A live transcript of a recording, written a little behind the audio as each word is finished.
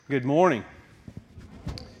Good morning.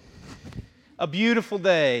 A beautiful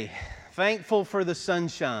day. Thankful for the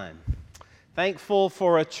sunshine. Thankful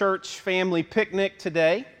for a church family picnic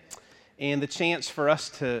today and the chance for us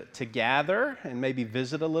to gather and maybe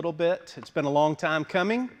visit a little bit. It's been a long time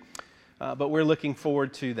coming, but we're looking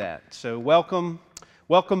forward to that. So welcome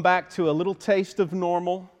back to a little taste of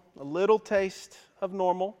normal,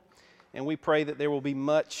 and we pray that there will be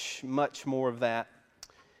much, much more of that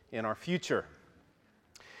in our future.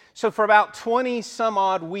 So for about 20 some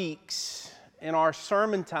odd weeks in our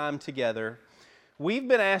sermon time together, we've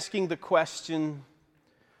been asking the question,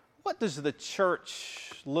 what does the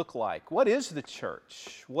church look like? What is the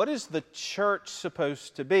church? What is the church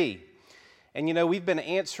supposed to be? And we've been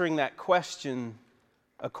answering that question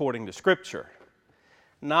according to Scripture,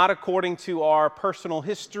 not according to our personal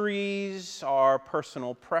histories, our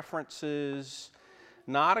personal preferences,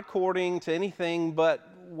 not according to anything but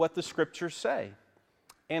what the Scriptures say.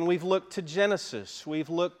 And we've looked to Genesis, we've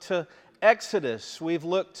looked to Exodus, we've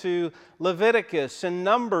looked to Leviticus and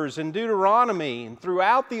Numbers and Deuteronomy and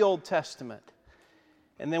throughout the Old Testament.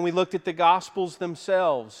 And then we looked at the Gospels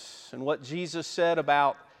themselves and what Jesus said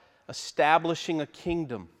about establishing a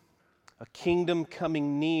kingdom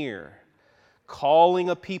coming near, calling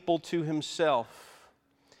a people to Himself.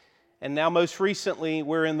 And now most recently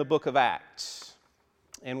we're in the book of Acts.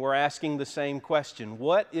 And we're asking the same question.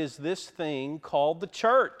 What is this thing called the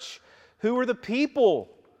church? Who are the people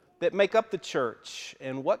that make up the church?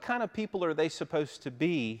 And what kind of people are they supposed to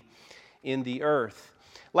be in the earth?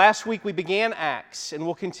 Last week we began Acts, and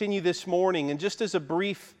we'll continue this morning. And just as a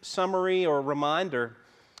brief summary or reminder,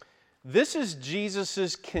 this is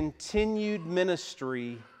Jesus' continued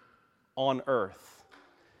ministry on earth,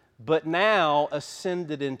 but now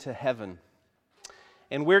ascended into heaven.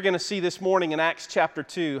 And we're going to see this morning in Acts chapter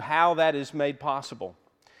 2 how that is made possible.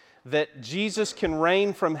 That Jesus can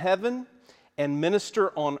reign from heaven and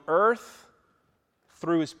minister on earth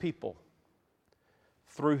through His people,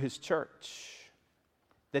 through His church.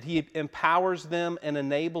 That He empowers them and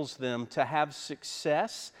enables them to have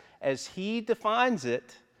success as He defines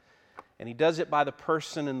it, and He does it by the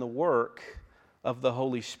person and the work of the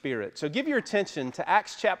Holy Spirit. So give your attention to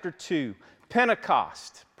Acts chapter 2,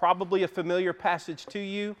 Pentecost. Probably a familiar passage to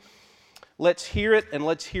you. Let's hear it, and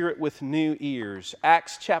let's hear it with new ears.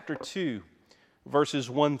 Acts chapter 2, verses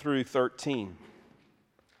 1 through 13.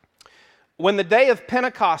 When the day of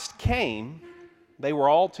Pentecost came, they were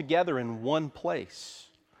all together in one place.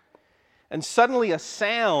 And suddenly a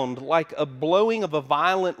sound like a blowing of a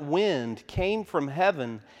violent wind came from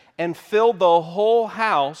heaven and filled the whole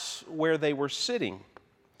house where they were sitting.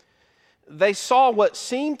 They saw what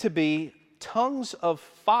seemed to be tongues of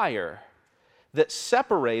fire that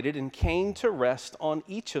separated and came to rest on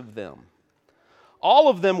each of them. All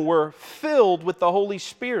of them were filled with the Holy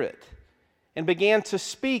Spirit and began to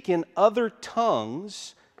speak in other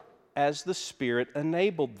tongues as the Spirit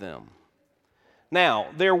enabled them. Now,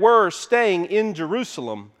 there were staying in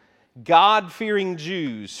Jerusalem God-fearing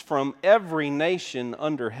Jews from every nation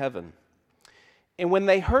under heaven. And when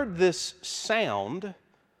they heard this sound,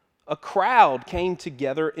 a crowd came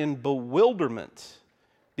together in bewilderment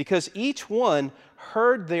because each one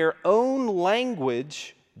heard their own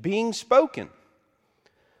language being spoken.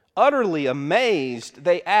 Utterly amazed,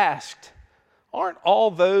 they asked, "Aren't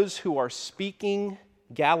all those who are speaking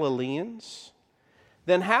Galileans?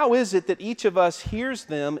 Then how is it that each of us hears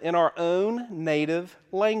them in our own native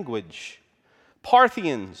language?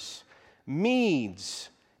 Parthians, Medes,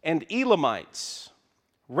 and Elamites,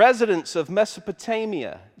 residents of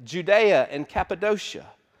Mesopotamia, Judea and Cappadocia,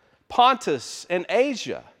 Pontus and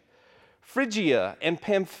Asia, Phrygia and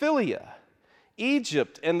Pamphylia,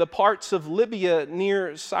 Egypt and the parts of Libya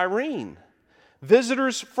near Cyrene,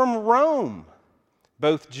 visitors from Rome,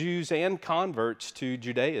 both Jews and converts to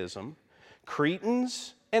Judaism,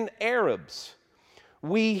 Cretans and Arabs.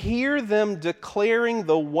 We hear them declaring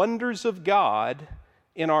the wonders of God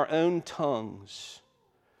in our own tongues."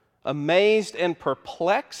 Amazed and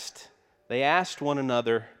perplexed, they asked one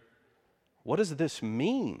another, "What does this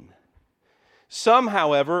mean?" Some,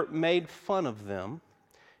 however, made fun of them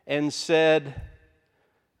and said,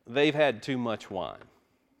 "They've had too much wine."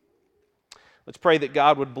 Let's pray that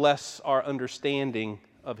God would bless our understanding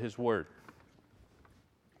of His Word.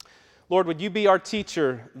 Lord, would You be our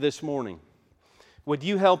teacher this morning? Would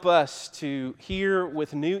You help us to hear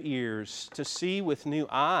with new ears, to see with new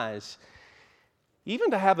eyes,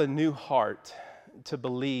 even to have a new heart to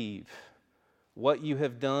believe what You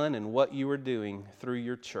have done and what You are doing through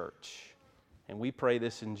Your church. And we pray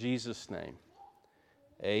this in Jesus' name.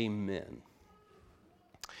 Amen.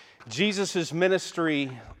 Jesus'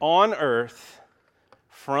 ministry on earth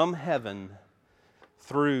from heaven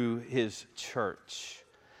through His church.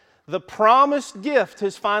 The promised gift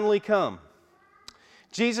has finally come.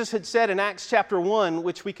 Jesus had said in Acts chapter 1,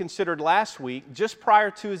 which we considered last week, just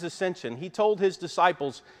prior to His ascension, He told His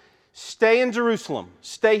disciples, stay in Jerusalem,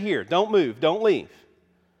 stay here, don't move, don't leave,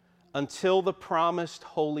 until the promised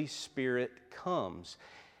Holy Spirit comes.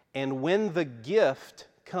 And when the gift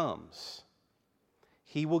comes,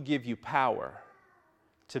 He will give you power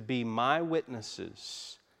to be my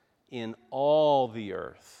witnesses in all the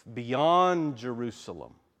earth, beyond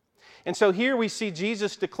Jerusalem. And so here we see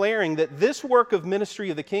Jesus declaring that this work of ministry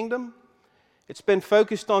of the kingdom, it's been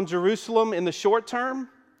focused on Jerusalem in the short term,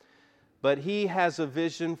 but He has a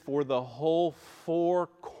vision for the whole four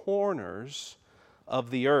corners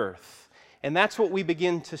of the earth. And that's what we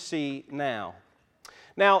begin to see now.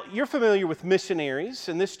 Now, you're familiar with missionaries,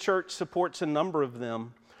 and this church supports a number of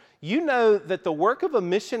them. You know that the work of a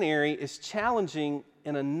missionary is challenging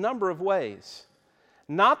in a number of ways,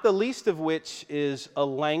 not the least of which is a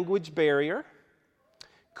language barrier,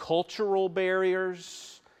 cultural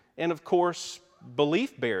barriers, and of course,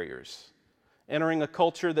 belief barriers, entering a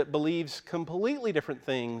culture that believes completely different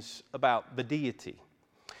things about the deity.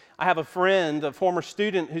 I have a friend, a former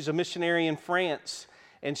student who's a missionary in France,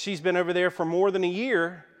 and she's been over there for more than a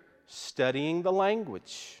year studying the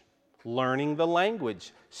language, learning the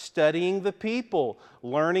language, studying the people,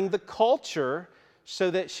 learning the culture, so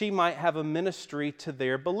that she might have a ministry to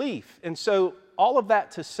their belief. And so all of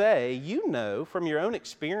that to say, you know from your own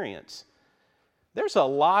experience, there's a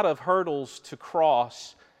lot of hurdles to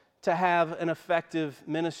cross to have an effective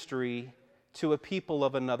ministry to a people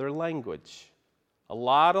of another language. A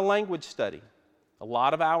lot of language study, a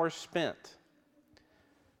lot of hours spent.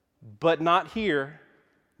 But not here,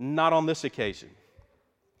 not on this occasion.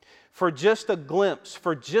 For just a glimpse,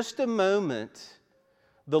 for just a moment,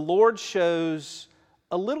 the Lord shows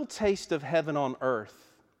a little taste of heaven on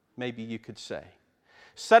earth, maybe you could say.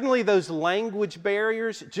 Suddenly those language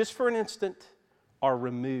barriers, just for an instant, are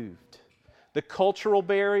removed. The cultural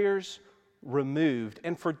barriers removed.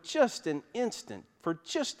 And for just an instant, for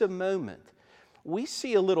just a moment, we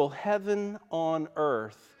see a little heaven on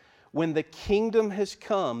earth when the kingdom has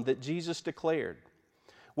come that Jesus declared.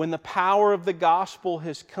 When the power of the gospel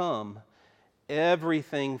has come,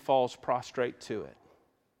 everything falls prostrate to it.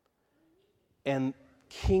 And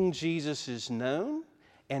King Jesus is known,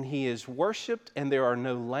 and He is worshiped, and there are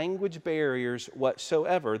no language barriers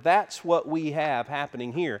whatsoever. That's what we have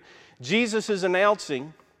happening here. Jesus is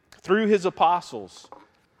announcing through His apostles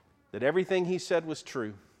that everything He said was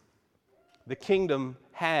true. The kingdom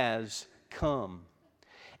has come,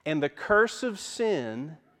 and the curse of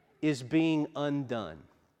sin is being undone.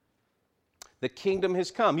 The kingdom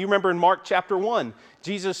has come. You remember in Mark chapter 1,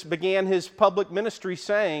 Jesus began His public ministry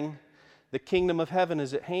saying, the kingdom of heaven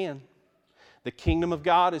is at hand. The kingdom of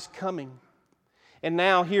God is coming. And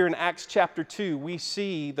now here in Acts chapter 2, we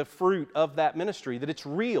see the fruit of that ministry, that it's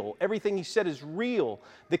real. Everything He said is real.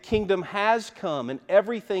 The kingdom has come, and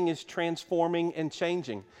everything is transforming and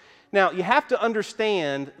changing. Now, you have to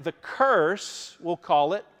understand the curse, we'll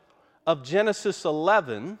call it, of Genesis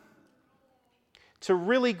 11 to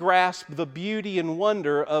really grasp the beauty and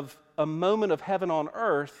wonder of a moment of heaven on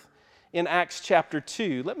earth in Acts chapter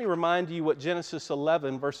 2. Let me remind you what Genesis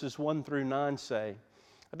 11 verses 1 through 9 say.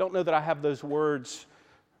 I don't know that I have those words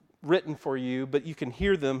written for you, but you can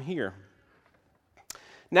hear them here.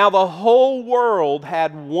 Now the whole world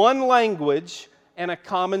had one language and a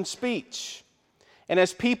common speech. And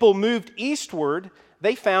as people moved eastward,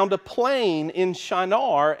 they found a plain in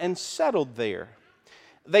Shinar and settled there.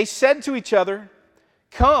 They said to each other,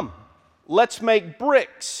 "Come, let's make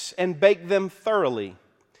bricks and bake them thoroughly."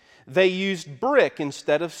 They used brick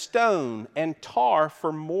instead of stone and tar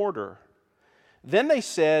for mortar. Then they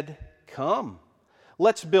said, "Come,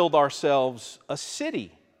 let's build ourselves a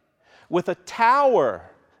city with a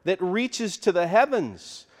tower that reaches to the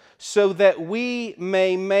heavens, so that we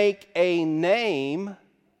may make a name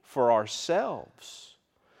for ourselves.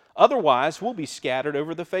 Otherwise, we'll be scattered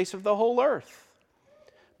over the face of the whole earth."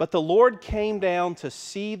 But the Lord came down to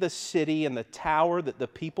see the city and the tower that the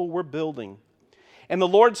people were building. And the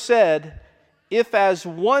Lord said, "If as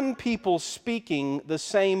one people speaking the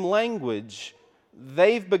same language,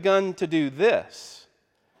 they've begun to do this,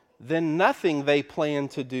 then nothing they plan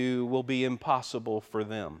to do will be impossible for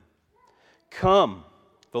them. Come,"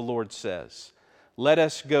 the Lord says, "let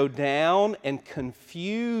us go down and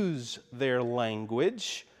confuse their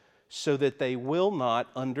language so that they will not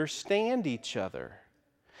understand each other."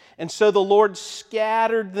 And so the Lord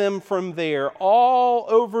scattered them from there all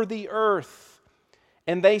over the earth,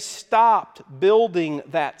 and they stopped building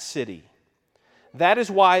that city. That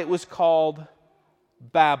is why it was called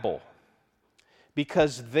Babel,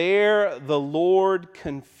 because there the Lord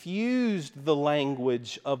confused the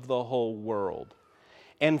language of the whole world.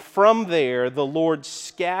 And from there, the Lord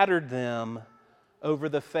scattered them over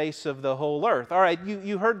the face of the whole earth. All right,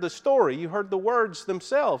 you heard the story. You heard the words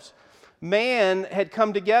themselves. Man had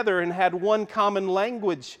come together and had one common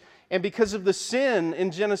language. And because of the sin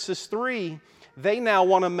in Genesis 3, they now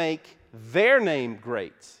want to make their name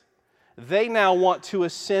great. They now want to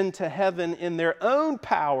ascend to heaven in their own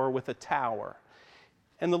power with a tower.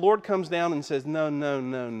 And the Lord comes down and says, no, no,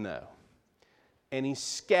 no, no. And He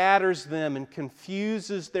scatters them and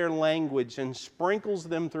confuses their language and sprinkles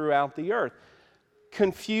them throughout the earth.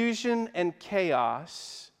 Confusion and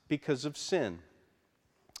chaos because of sin.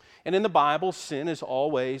 And in the Bible, sin is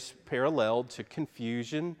always paralleled to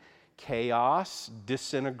confusion, chaos,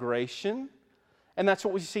 disintegration. And that's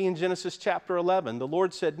what we see in Genesis chapter 11. The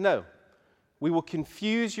Lord said, no, we will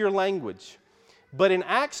confuse your language. But in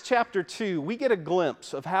Acts chapter 2, we get a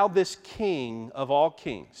glimpse of how this King of all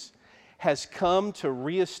kings has come to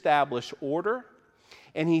reestablish order,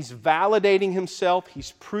 and He's validating Himself.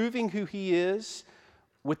 He's proving who He is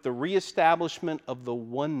with the reestablishment of the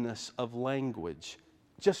oneness of language,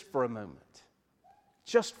 just for a moment.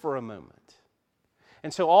 Just for a moment.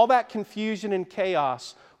 And so all that confusion and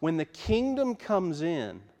chaos, when the kingdom comes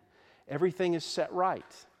in, everything is set right.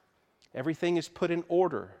 Everything is put in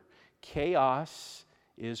order. Chaos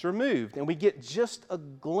is removed. And we get just a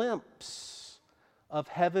glimpse of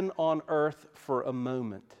heaven on earth for a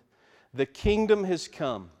moment. The kingdom has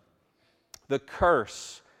come. The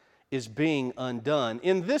curse is being undone.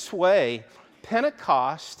 In this way,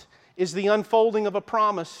 Pentecost is the unfolding of a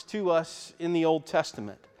promise to us in the Old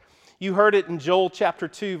Testament. You heard it in Joel chapter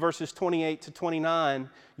 2, verses 28 to 29.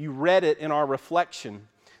 You read it in our reflection.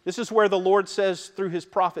 This is where the Lord says through His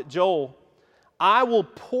prophet Joel, I will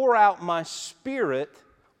pour out my Spirit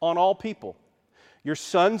on all people. Your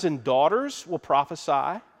sons and daughters will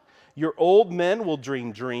prophesy. Your old men will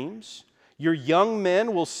dream dreams. Your young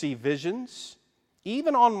men will see visions.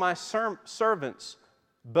 Even on my servants,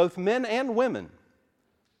 both men and women,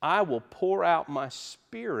 I will pour out my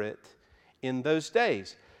Spirit in those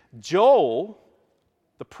days. Joel,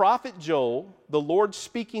 the prophet Joel, the Lord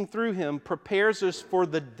speaking through him, prepares us for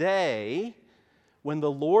the day when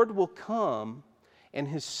the Lord will come and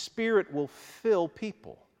His Spirit will fill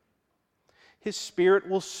people. His Spirit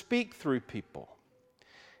will speak through people.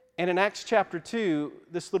 And in Acts chapter 2,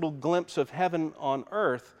 this little glimpse of heaven on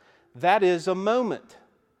earth, that is a moment.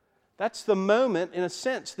 That's the moment, in a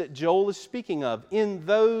sense, that Joel is speaking of, in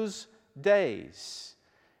those days.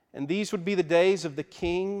 And these would be the days of the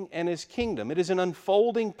King and His kingdom. It is an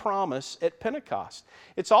unfolding promise at Pentecost.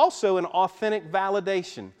 It's also an authentic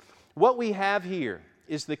validation. What we have here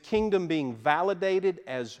is the kingdom being validated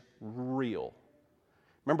as real.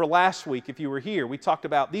 Remember last week, if you were here, we talked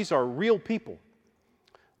about these are real people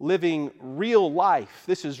living real life.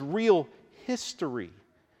 This is real history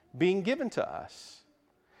being given to us.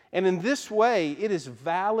 And in this way, it is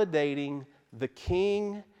validating the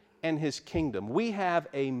King and His kingdom. We have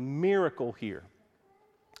a miracle here.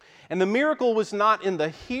 And the miracle was not in the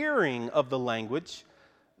hearing of the language.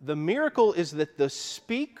 The miracle is that the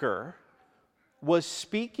speaker was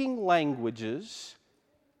speaking languages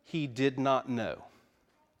he did not know.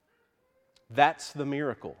 That's the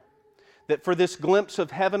miracle. That for this glimpse of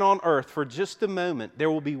heaven on earth, for just a moment, there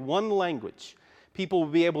will be one language people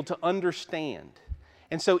will be able to understand.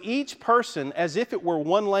 And so each person, as if it were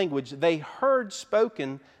one language, they heard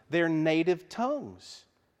spoken their native tongues.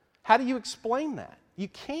 How do you explain that? You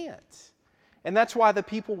can't. And that's why the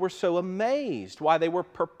people were so amazed, why they were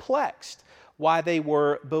perplexed, why they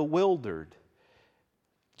were bewildered.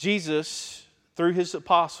 Jesus, through His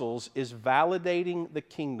apostles, is validating the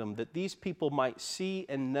kingdom that these people might see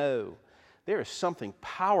and know there is something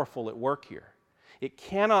powerful at work here. It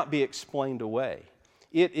cannot be explained away.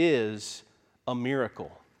 It is a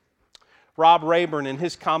miracle. Rob Rayburn, in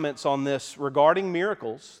his comments on this regarding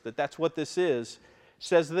miracles, that's what this is,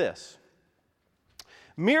 says this: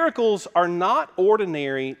 miracles are not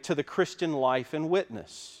ordinary to the Christian life and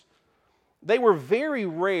witness. They were very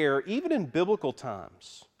rare even in biblical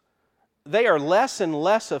times. They are less and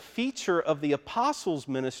less a feature of the apostles'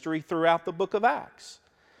 ministry throughout the book of Acts.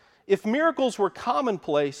 If miracles were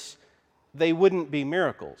commonplace, they wouldn't be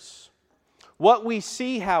miracles. What we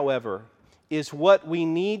see, however, is what we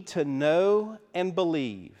need to know and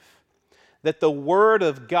believe, that the Word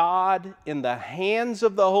of God in the hands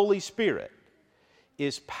of the Holy Spirit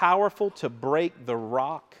is powerful to break the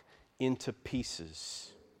rock into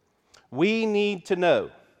pieces. We need to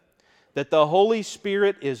know that the Holy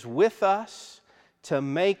Spirit is with us to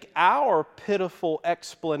make our pitiful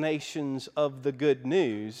explanations of the good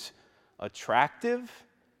news attractive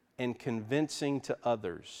and convincing to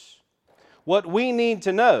others. What we need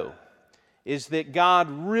to know is that God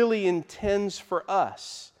really intends for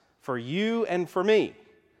us, for you and for me,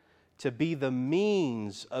 to be the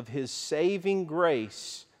means of His saving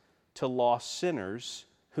grace to lost sinners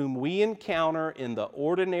whom we encounter in the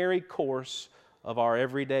ordinary course of our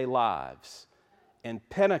everyday lives. And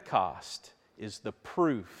Pentecost is the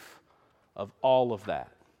proof of all of that.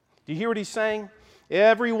 Do you hear what he's saying?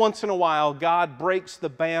 Every once in a while, God breaks the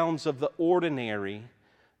bounds of the ordinary,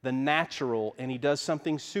 the natural, and He does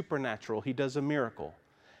something supernatural. He does a miracle.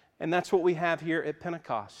 And that's what we have here at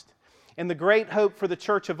Pentecost. And the great hope for the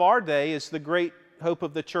church of our day is the great hope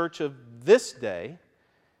of the church of this day,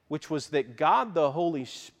 which was that God the Holy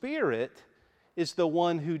Spirit is the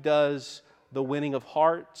one who does the winning of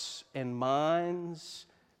hearts and minds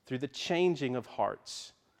through the changing of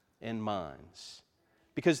hearts and minds.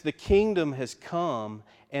 Because the kingdom has come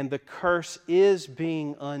and the curse is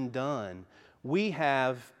being undone, we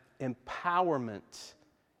have empowerment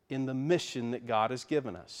in the mission that God has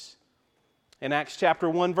given us. In Acts chapter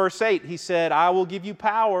 1, verse 8, He said, "I will give you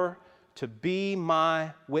power to be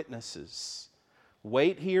my witnesses."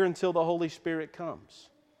 Wait here until the Holy Spirit comes.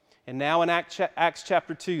 And now in Acts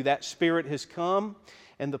chapter 2, that Spirit has come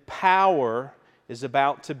and the power is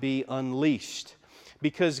about to be unleashed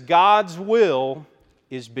because God's will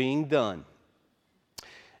is being done.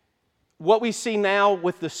 What we see now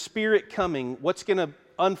with the Spirit coming, what's going to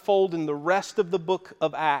unfold in the rest of the book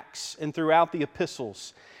of Acts and throughout the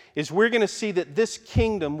epistles, is we're going to see that this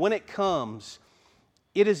kingdom, when it comes,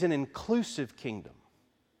 it is an inclusive kingdom.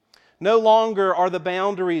 No longer are the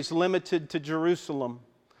boundaries limited to Jerusalem.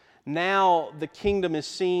 Now the kingdom is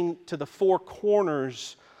seen to the four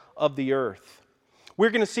corners of the earth. We're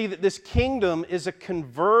going to see that this kingdom is a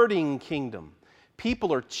converting kingdom.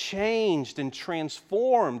 People are changed and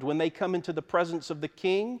transformed when they come into the presence of the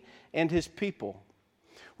King and His people.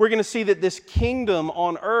 We're going to see that this kingdom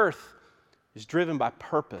on earth is driven by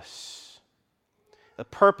purpose. The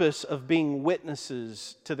purpose of being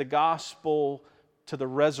witnesses to the gospel, to the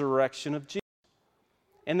resurrection of Jesus.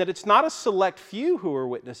 And that it's not a select few who are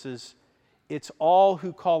witnesses, it's all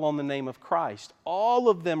who call on the name of Christ. All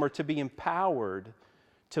of them are to be empowered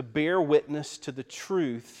to bear witness to the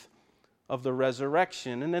truth of the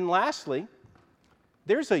resurrection. And then lastly,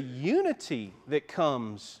 there's a unity that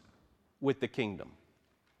comes with the kingdom.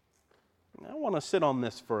 I want to sit on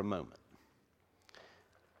this for a moment.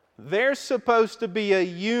 There's supposed to be a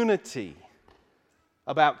unity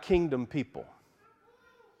about kingdom people.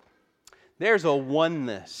 There's a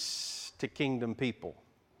oneness to kingdom people.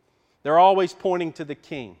 They're always pointing to the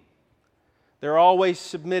King. They're always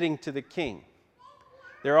submitting to the King.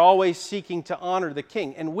 They're always seeking to honor the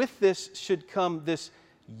King. And with this should come this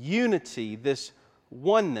unity, this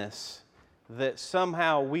oneness that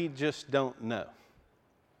somehow we just don't know.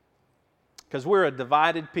 Because we're a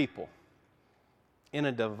divided people in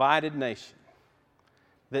a divided nation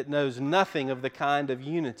that knows nothing of the kind of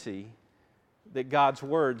unity that God's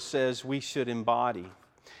Word says we should embody.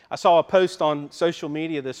 I saw a post on social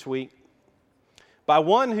media this week by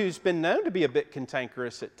one who's been known to be a bit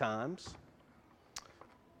cantankerous at times,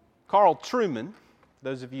 Carl Trueman,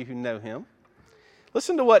 those of you who know him.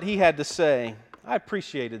 Listen to what he had to say. I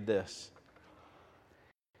appreciated this.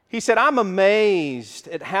 He said, "I'm amazed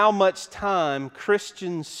at how much time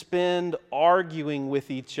Christians spend arguing with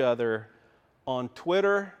each other on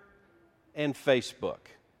Twitter and Facebook,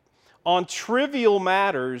 on trivial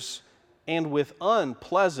matters and with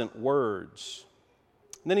unpleasant words."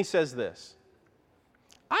 And then he says this,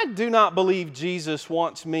 "I do not believe Jesus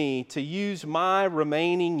wants me to use my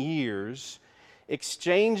remaining years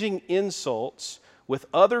exchanging insults with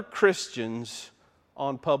other Christians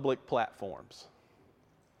on public platforms."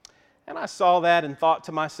 And I saw that and thought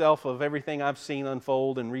to myself of everything I've seen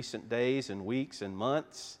unfold in recent days and weeks and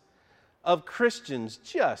months of Christians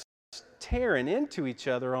just tearing into each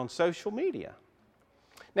other on social media.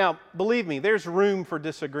 Now, believe me, there's room for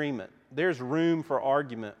disagreement. There's room for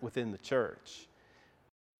argument within the church.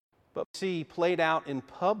 But see, played out in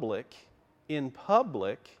public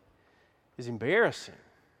is embarrassing.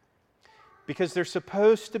 Because there's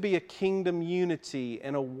supposed to be a kingdom unity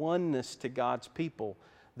and a oneness to God's people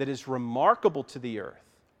that is remarkable to the earth.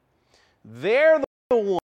 They're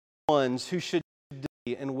the ones who should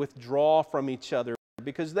and withdraw from each other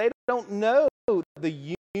because they don't know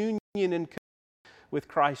the union with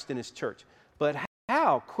Christ and His church. But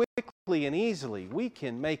how quickly and easily we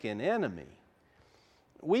can make an enemy.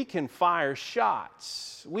 We can fire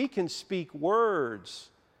shots. We can speak words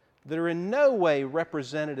that are in no way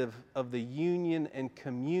representative of the union and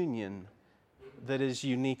communion that is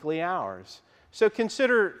uniquely ours. So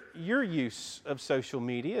consider your use of social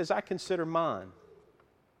media as I consider mine.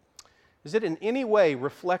 Does it in any way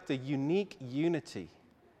reflect a unique unity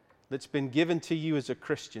that's been given to you as a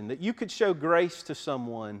Christian, that you could show grace to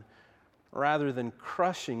someone rather than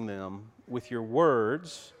crushing them with your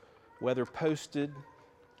words, whether posted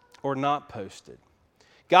or not posted?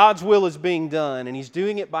 God's will is being done, and He's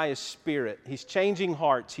doing it by His Spirit. He's changing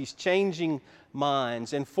hearts. He's changing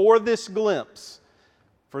minds. And for this glimpse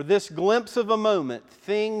of a moment,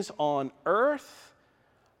 things on earth,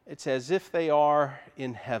 it's as if they are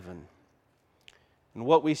in heaven. And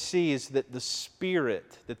what we see is that the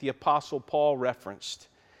Spirit that the Apostle Paul referenced,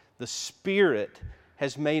 the Spirit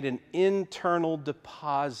has made an internal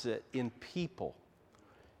deposit in people,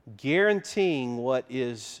 guaranteeing what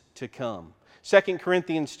is to come. 2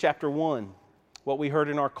 Corinthians chapter 1, what we heard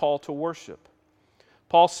in our call to worship.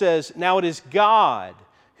 Paul says, "Now it is God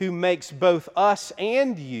who makes both us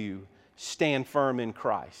and you stand firm in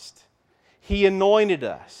Christ. He anointed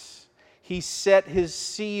us. He set His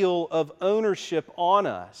seal of ownership on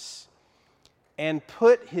us and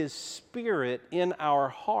put His Spirit in our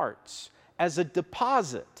hearts as a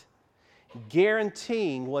deposit,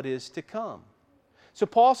 guaranteeing what is to come." So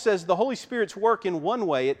Paul says the Holy Spirit's work in one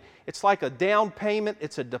way, it's like a down payment,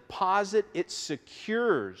 it's a deposit, it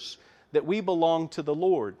secures that we belong to the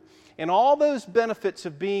Lord. And all those benefits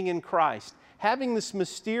of being in Christ, having this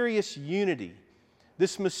mysterious unity,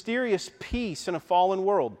 this mysterious peace in a fallen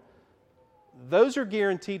world, those are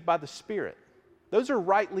guaranteed by the Spirit. Those are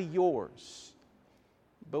rightly yours.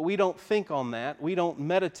 But we don't think on that. We don't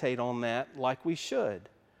meditate on that like we should.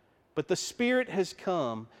 But the Spirit has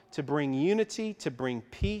come to bring unity, to bring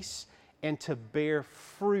peace, and to bear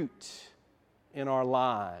fruit in our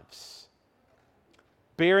lives.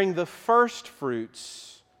 Bearing the first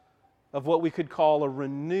fruits of what we could call a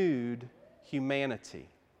renewed humanity.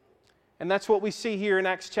 And that's what we see here in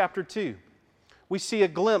Acts chapter 2. We see a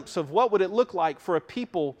glimpse of what would it look like for a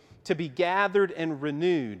people to be gathered and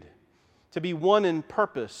renewed, to be one in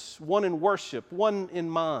purpose, one in worship, one in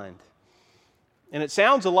mind. And it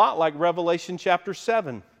sounds a lot like Revelation chapter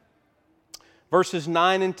 7, verses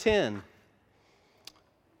 9 and 10.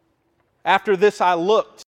 "After this I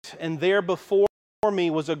looked, and there before me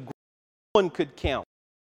was a great no one could count,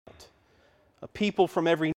 a people from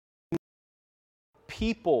every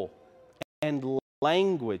people and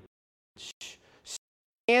language,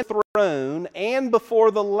 and throne and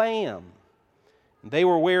before the Lamb. And they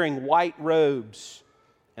were wearing white robes,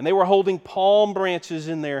 and they were holding palm branches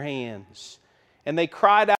in their hands. And they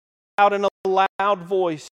cried out in a loud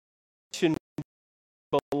voice,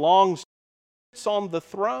 belongs on the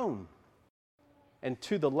throne and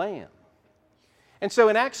to the Lamb." And so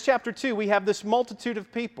in Acts chapter 2, we have this multitude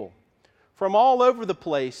of people from all over the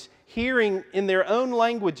place hearing in their own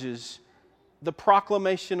languages the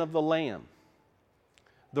proclamation of the Lamb,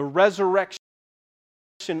 the resurrection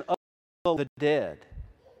of the dead.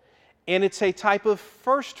 And it's a type of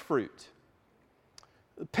first fruit.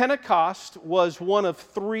 Pentecost was one of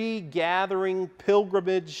 3 gathering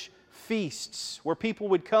pilgrimage feasts where people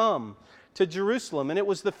would come to Jerusalem, and it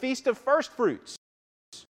was the Feast of First Fruits.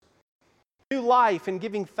 New life and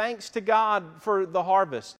giving thanks to God for the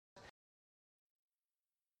harvest.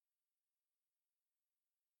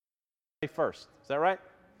 First, is that right?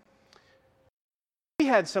 We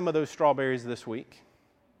had some of those strawberries this week.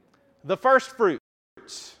 The first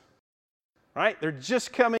fruits, right? They're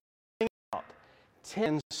just coming out.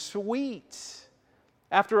 And sweet.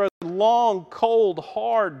 After a long, cold,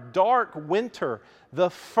 hard, dark winter, the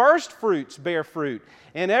first fruits bear fruit,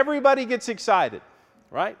 and everybody gets excited,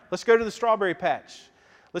 right? Let's go to the strawberry patch.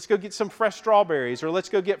 Let's go get some fresh strawberries, or let's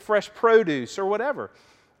go get fresh produce, or whatever.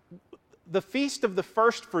 The Feast of the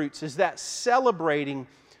First Fruits is that celebrating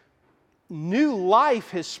new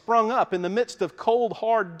life has sprung up in the midst of cold,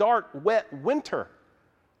 hard, dark, wet winter,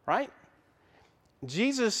 right?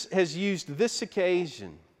 Jesus has used this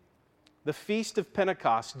occasion, the Feast of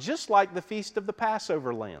Pentecost, just like the Feast of the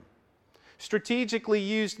Passover Lamb. Strategically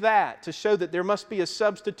used that to show that there must be a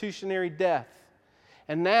substitutionary death.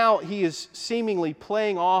 And now He is seemingly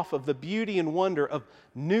playing off of the beauty and wonder of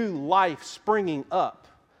new life springing up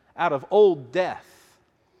out of old death.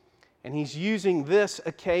 And He's using this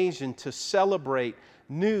occasion to celebrate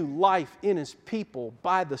new life in His people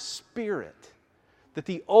by the Spirit. That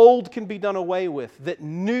the old can be done away with, that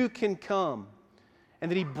new can come, and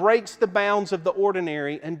that He breaks the bounds of the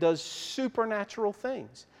ordinary and does supernatural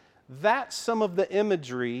things. That's some of the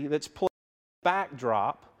imagery that's playing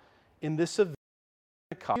backdrop in this event.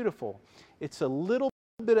 Beautiful. It's a little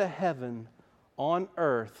bit of heaven on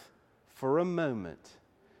earth for a moment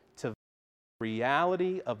to the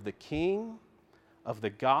reality of the King, of the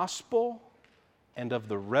gospel, and of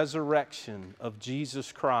the resurrection of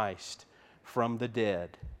Jesus Christ from the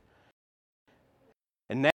dead.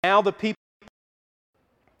 And now the people,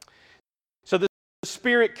 so the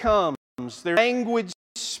Spirit comes, there's language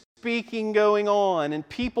speaking going on, and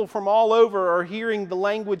people from all over are hearing the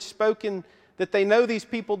language spoken that they know these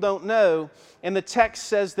people don't know, and the text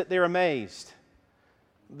says that they're amazed.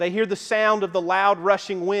 They hear the sound of the loud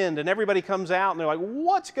rushing wind, and everybody comes out and they're like,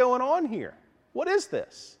 what's going on here? What is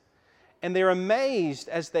this? And they're amazed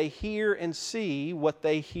as they hear and see what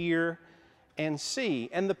they hear and see.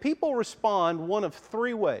 And the people respond one of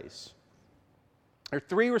three ways. There are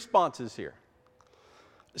three responses here.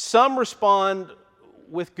 Some respond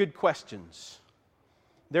with good questions.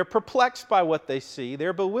 They're perplexed by what they see,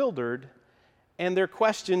 they're bewildered, and their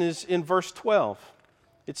question is in verse 12.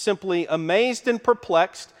 It's simply, amazed and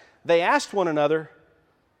perplexed, they asked one another,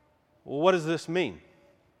 well, what does this mean?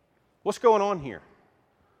 What's going on here?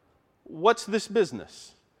 What's this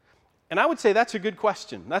business? And I would say that's a good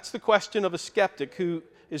question. That's the question of a skeptic who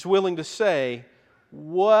is willing to say,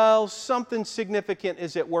 well, something significant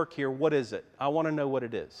is at work here. What is it? I want to know what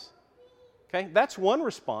it is. Okay, that's one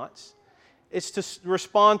response. It's to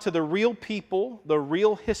respond to the real people, the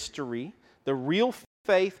real history, the real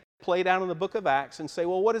faith played out in the book of Acts and say,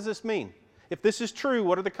 well, what does this mean? If this is true,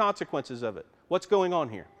 what are the consequences of it? What's going on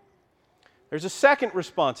here? There's a second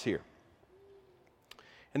response here.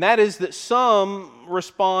 And that is that some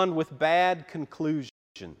respond with bad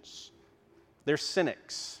conclusions. They're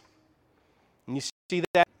cynics. And you see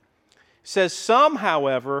that? It says some,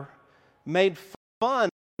 however, made fun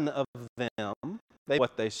of them,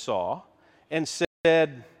 what they saw, and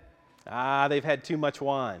said, they've had too much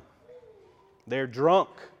wine. They're drunk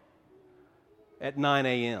at 9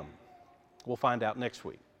 a.m. We'll find out next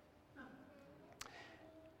week.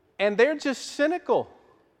 And they're just cynical.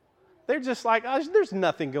 They're just like, there's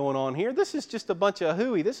nothing going on here. This is just a bunch of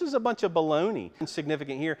hooey. This is a bunch of baloney.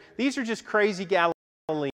 Insignificant here. These are just crazy Galileans.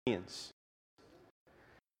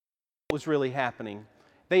 What was really happening?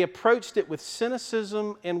 They approached it with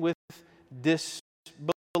cynicism and with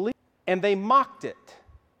disbelief. And they mocked it.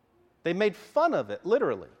 They made fun of it,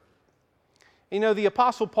 literally. You know, the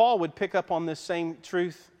Apostle Paul would pick up on this same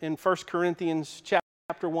truth in 1 Corinthians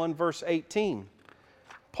chapter 1, verse 18.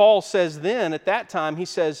 Paul says then, at that time, he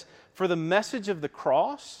says, for the message of the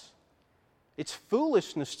cross, it's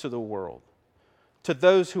foolishness to the world, to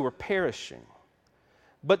those who are perishing.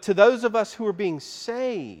 But to those of us who are being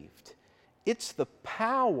saved, it's the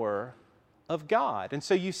power of God. And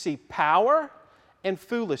so you see power and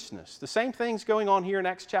foolishness. The same thing's going on here in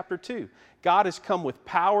Acts chapter 2. God has come with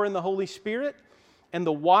power in the Holy Spirit, and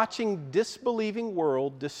the watching, disbelieving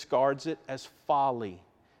world discards it as folly,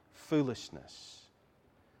 foolishness.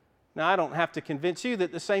 Now, I don't have to convince you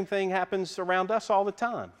that the same thing happens around us all the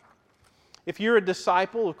time. If you're a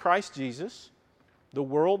disciple of Christ Jesus, the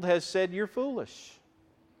world has said you're foolish.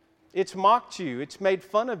 It's mocked you. It's made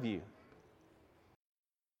fun of you. I'm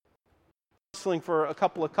counseling for a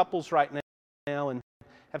couple of couples right now and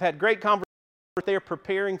have had great conversations they're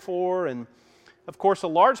preparing for. And, of course, a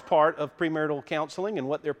large part of premarital counseling and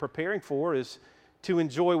what they're preparing for is to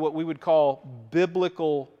enjoy what we would call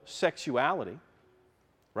biblical sexuality.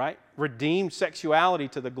 Right? Redeemed sexuality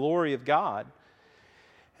to the glory of God.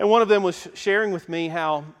 And one of them was sharing with me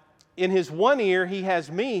how in his one ear he has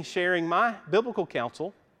me sharing my biblical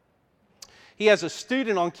counsel. He has a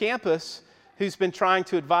student on campus who's been trying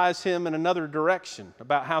to advise him in another direction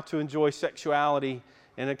about how to enjoy sexuality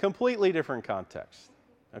in a completely different context.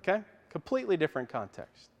 Okay? Completely different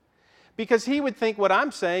context. Because he would think what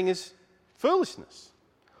I'm saying is foolishness.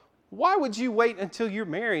 Why would you wait until you're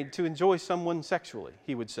married to enjoy someone sexually,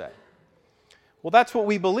 he would say. Well, that's what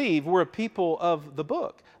we believe. We're a people of the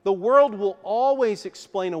book. The world will always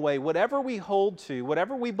explain away whatever we hold to,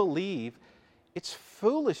 whatever we believe, it's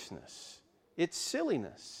foolishness. It's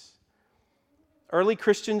silliness. Early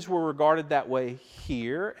Christians were regarded that way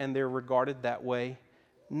here, and they're regarded that way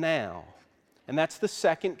now. And that's the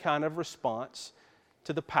second kind of response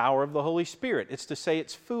to the power of the Holy Spirit. It's to say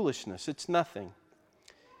it's foolishness, it's nothing.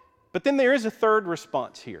 But then there is a third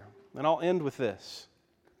response here, and I'll end with this.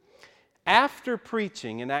 After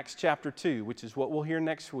preaching in Acts chapter 2, which is what we'll hear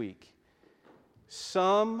next week,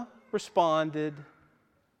 some responded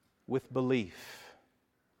with belief.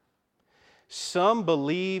 Some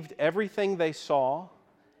believed everything they saw,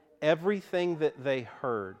 everything that they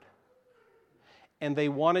heard, and they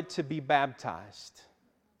wanted to be baptized.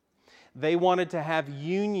 They wanted to have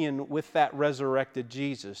union with that resurrected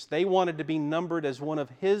Jesus. They wanted to be numbered as one of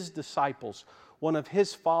His disciples, one of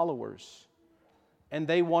His followers. And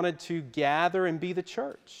they wanted to gather and be the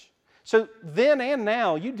church. So then and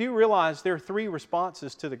now, you do realize there are three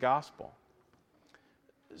responses to the gospel.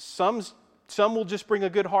 Some will just bring a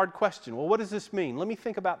good hard question. Well, what does this mean? Let me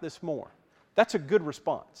think about this more. That's a good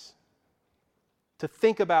response. To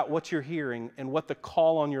think about what you're hearing and what the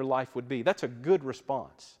call on your life would be. That's a good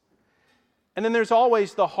response. And then there's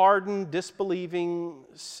always the hardened, disbelieving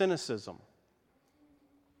cynicism.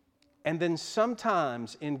 And then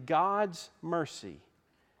sometimes in God's mercy,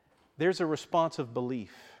 there's a response of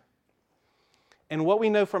belief. And what we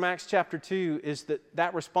know from Acts chapter 2 is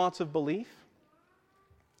that response of belief,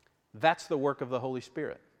 that's the work of the Holy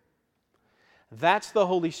Spirit. That's the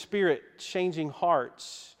Holy Spirit changing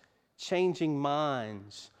hearts, changing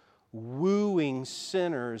minds, wooing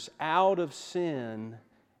sinners out of sin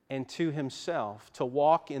and to Himself to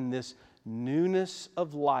walk in this newness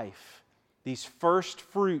of life, these first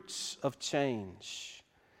fruits of change.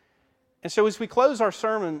 And so as we close our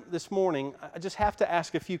sermon this morning, I just have to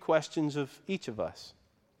ask a few questions of each of us.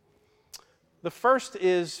 The first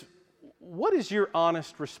is, what is your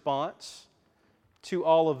honest response to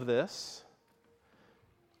all of this?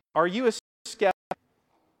 Are you a skeptic,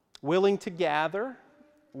 willing to gather,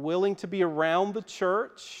 willing to be around the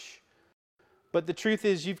church? But the truth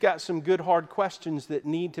is, you've got some good hard questions that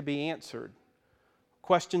need to be answered.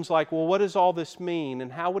 Questions like, well, what does all this mean?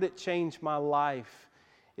 And how would it change my life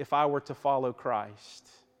if I were to follow Christ?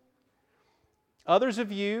 Others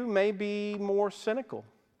of you may be more cynical.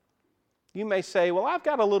 You may say, well, I've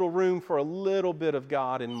got a little room for a little bit of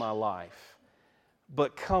God in my life.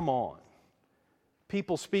 But come on.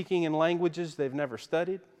 People speaking in languages they've never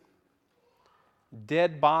studied.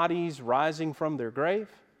 Dead bodies rising from their grave.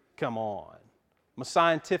 Come on. I'm a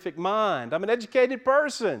scientific mind. I'm an educated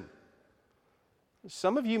person.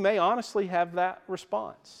 Some of you may honestly have that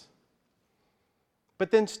response.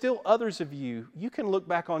 But then still others of you, you can look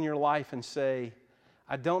back on your life and say,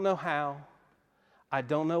 I don't know how, I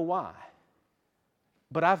don't know why,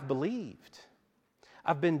 but I've believed.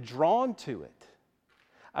 I've been drawn to it.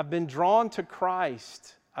 I've been drawn to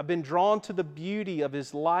Christ. I've been drawn to the beauty of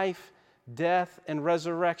His life, death, and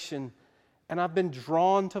resurrection, and I've been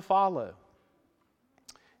drawn to follow.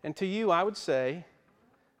 And to you, I would say,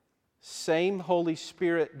 same Holy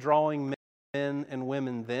Spirit drawing men and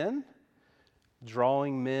women then,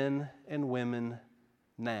 drawing men and women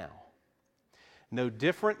now. No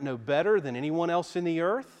different, no better than anyone else in the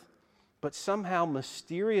earth, but somehow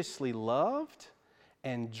mysteriously loved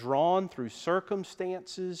and drawn through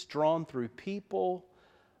circumstances, drawn through people,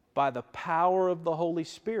 by the power of the Holy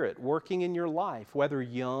Spirit working in your life, whether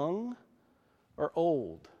young or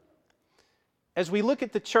old. As we look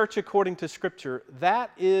at the church according to Scripture,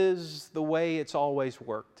 that is the way it's always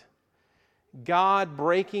worked. God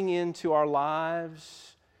breaking into our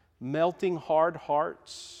lives, melting hard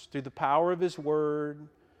hearts through the power of His Word,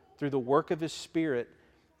 through the work of His Spirit,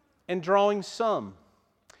 and drawing some.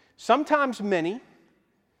 Sometimes many,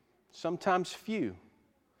 sometimes few,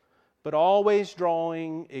 but always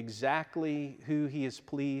drawing exactly who He is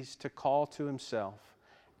pleased to call to Himself,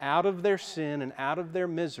 out of their sin and out of their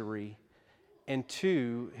misery, and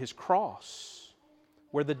to His cross,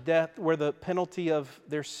 where the penalty of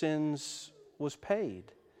their sins was paid.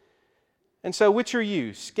 And so, which are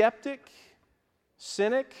you? Skeptic,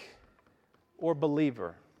 cynic, or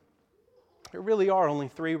believer? There really are only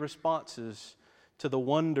three responses to the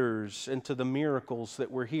wonders and to the miracles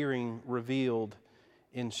that we're hearing revealed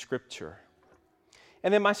in Scripture.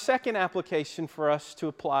 And then my second application for us to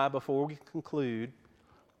apply before we conclude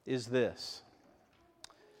is this.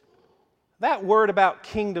 That word about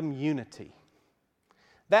kingdom unity,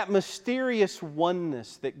 that mysterious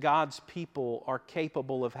oneness that God's people are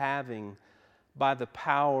capable of having by the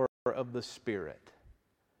power of the Spirit.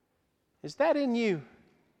 Is that in you?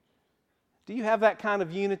 Do you have that kind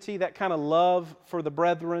of unity, that kind of love for the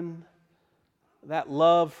brethren, that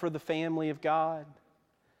love for the family of God?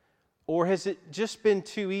 Or has it just been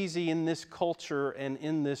too easy in this culture and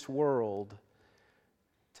in this world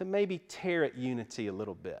to maybe tear at unity a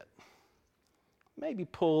little bit? Maybe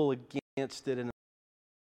pull against it.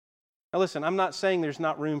 Now listen, I'm not saying there's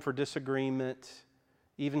not room for disagreement,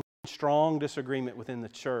 even strong disagreement within the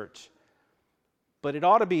church. But it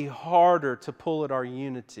ought to be harder to pull at our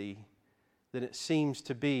unity than it seems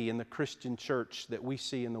to be in the Christian church that we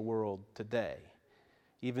see in the world today,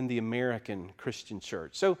 even the American Christian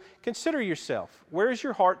church. So consider yourself. Where is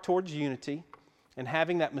your heart towards unity and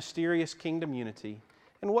having that mysterious kingdom unity?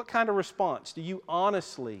 And what kind of response do you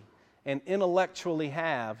honestly and intellectually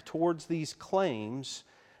have towards these claims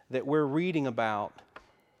that we're reading about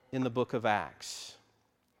in the book of Acts.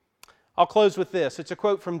 I'll close with this. It's a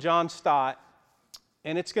quote from John Stott,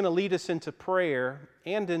 and it's going to lead us into prayer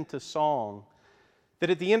and into song. That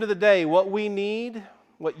at the end of the day, what we need,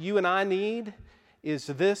 what you and I need, is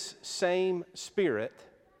this same Spirit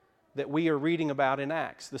that we are reading about in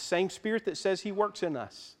Acts. The same Spirit that says He works in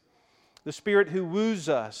us. The Spirit who woos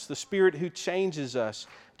us. The Spirit who changes us.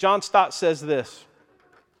 John Stott says this: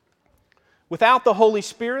 without the Holy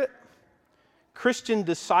Spirit, Christian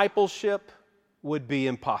discipleship would be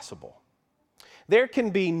impossible. There can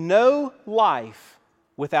be no life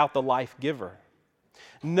without the life giver.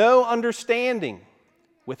 No understanding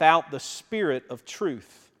without the Spirit of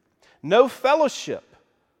truth. No fellowship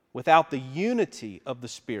without the unity of the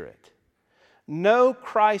Spirit. No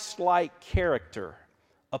Christ-like character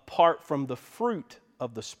apart from the fruit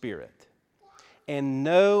of the Spirit. And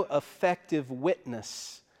no effective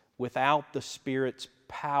witness without the Spirit's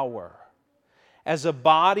power. As a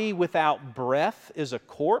body without breath is a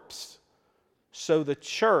corpse, so the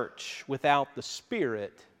church without the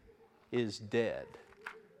Spirit is dead.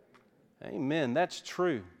 Amen. That's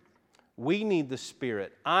true. We need the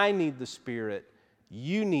Spirit. I need the Spirit.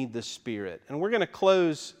 You need the Spirit. And we're going to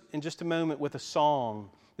close in just a moment with a song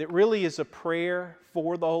that really is a prayer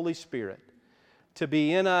for the Holy Spirit to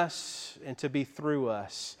be in us and to be through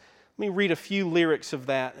us. Let me read a few lyrics of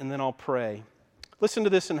that and then I'll pray. Listen to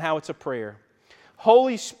this and how it's a prayer.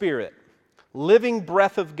 Holy Spirit, living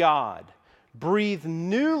breath of God, breathe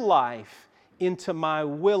new life into my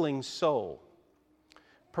willing soul.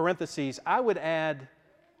 Parentheses, I would add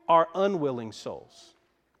our unwilling souls,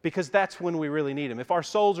 because that's when we really need Him. If our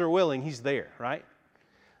souls are willing, He's there, right?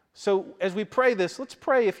 So as we pray this, let's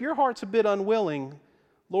pray, if your heart's a bit unwilling,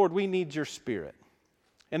 Lord, we need your Spirit.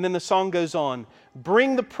 And then the song goes on,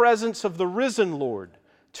 bring the presence of the risen Lord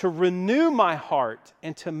to renew my heart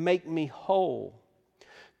and to make me whole.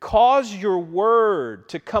 Cause your word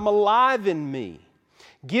to come alive in me.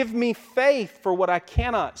 Give me faith for what I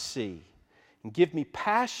cannot see. And give me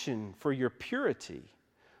passion for your purity.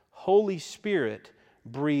 Holy Spirit,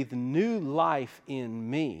 breathe new life in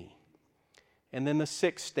me. And then the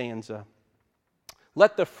sixth stanza.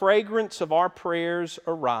 Let the fragrance of our prayers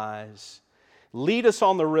arise. Lead us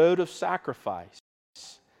on the road of sacrifice,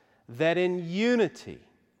 that in unity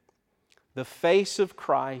the face of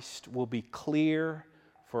Christ will be clear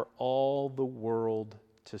for all the world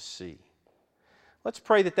to see. Let's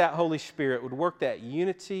pray that that Holy Spirit would work that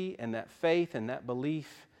unity and that faith and that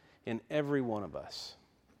belief in every one of us.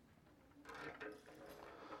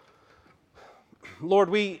 Lord,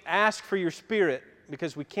 we ask for your Spirit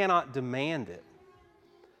because we cannot demand it,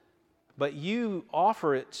 but you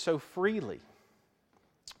offer it so freely.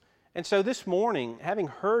 And so this morning, having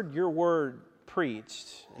heard your word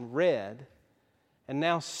preached and read, and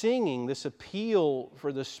now singing this appeal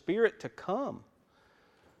for the Spirit to come,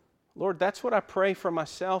 Lord, that's what I pray for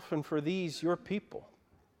myself and for these, your people.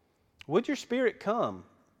 Would your Spirit come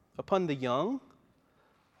upon the young,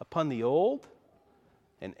 upon the old,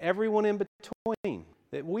 and everyone in between,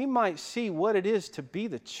 that we might see what it is to be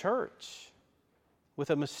the church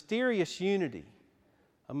with a mysterious unity,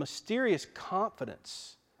 a mysterious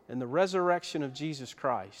confidence in the resurrection of Jesus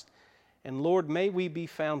Christ. And Lord, may we be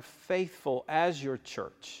found faithful as your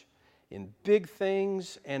church in big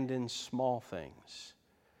things and in small things.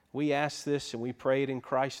 We ask this and we pray it in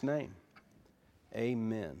Christ's name.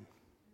 Amen.